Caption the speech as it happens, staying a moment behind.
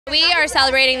We are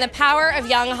celebrating the power of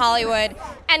young Hollywood,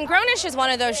 and Grownish is one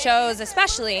of those shows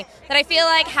especially that I feel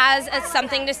like has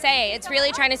something to say. It's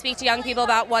really trying to speak to young people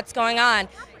about what's going on.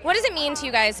 What does it mean to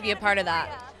you guys to be a part of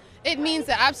that? It means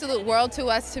the absolute world to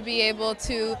us to be able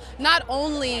to not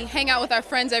only hang out with our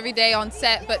friends every day on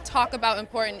set, but talk about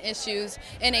important issues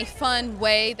in a fun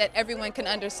way that everyone can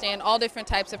understand all different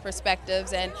types of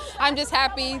perspectives. And I'm just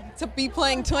happy to be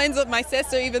playing twins with my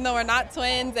sister, even though we're not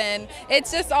twins, and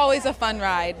it's just always a fun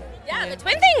ride. Yeah, the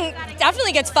twin thing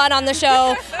definitely gets fun on the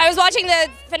show. I was watching the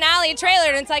finale trailer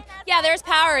and it's like, yeah, there's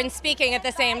power in speaking at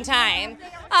the same time.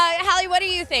 Halle, what do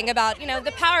you think about,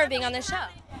 the power of being on the show?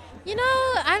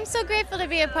 I'm so grateful to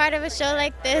be a part of a show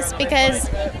like this because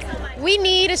we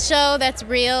need a show that's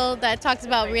real, that talks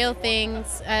about real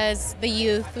things as the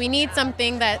youth. We need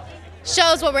something that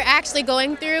shows what we're actually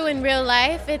going through in real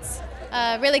life. It's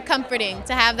really comforting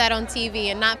to have that on TV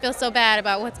and not feel so bad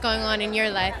about what's going on in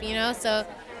your life, So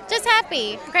just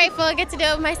happy, grateful I get to do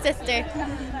it with my sister.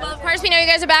 Well, of course, we know you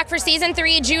guys are back for season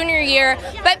 3, junior year,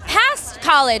 but past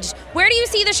college, where do you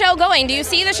see the show going? Do you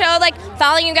see the show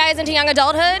following you guys into young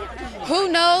adulthood?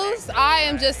 Who knows? I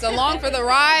am just along for the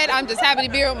ride. I'm just happy to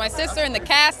be here with my sister and the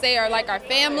cast. They are like our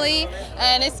family,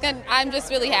 and I'm just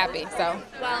really happy. So.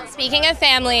 Well, speaking of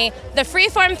family, the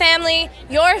Freeform family,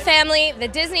 your family, the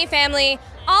Disney family,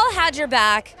 all had your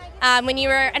back when you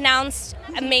were announced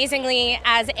amazingly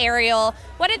as Ariel.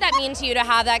 What did that mean to you to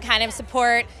have that kind of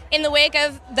support in the wake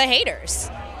of the haters?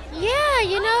 Yeah,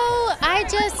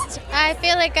 I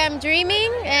feel like I'm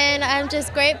dreaming and I'm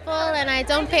just grateful and I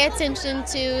don't pay attention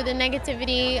to the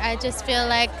negativity. I just feel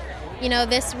like,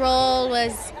 this role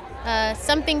was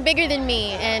something bigger than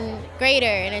me and greater,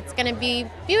 and it's going to be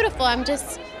beautiful. I'm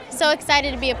just so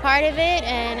excited to be a part of it,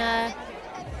 and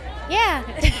yeah.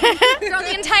 Girl,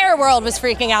 the entire world was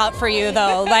freaking out for you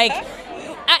though.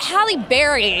 Halle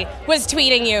Berry was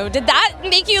tweeting you. Did that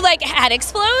make you head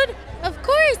explode? Of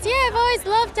course, yeah. I've always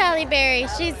loved Halle Berry.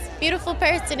 She's a beautiful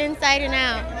person inside and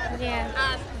out.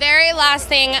 Yeah. Very last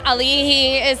thing,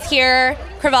 Alihi is here.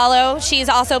 Cravallo, she's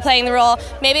also playing the role.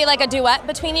 Maybe a duet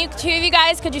between you two of you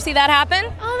guys. Could you see that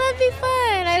happen? Oh, that'd be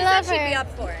fun. I love her. She'd be up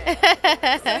for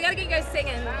it. So we gotta get you guys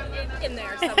singing in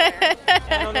there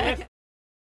somewhere.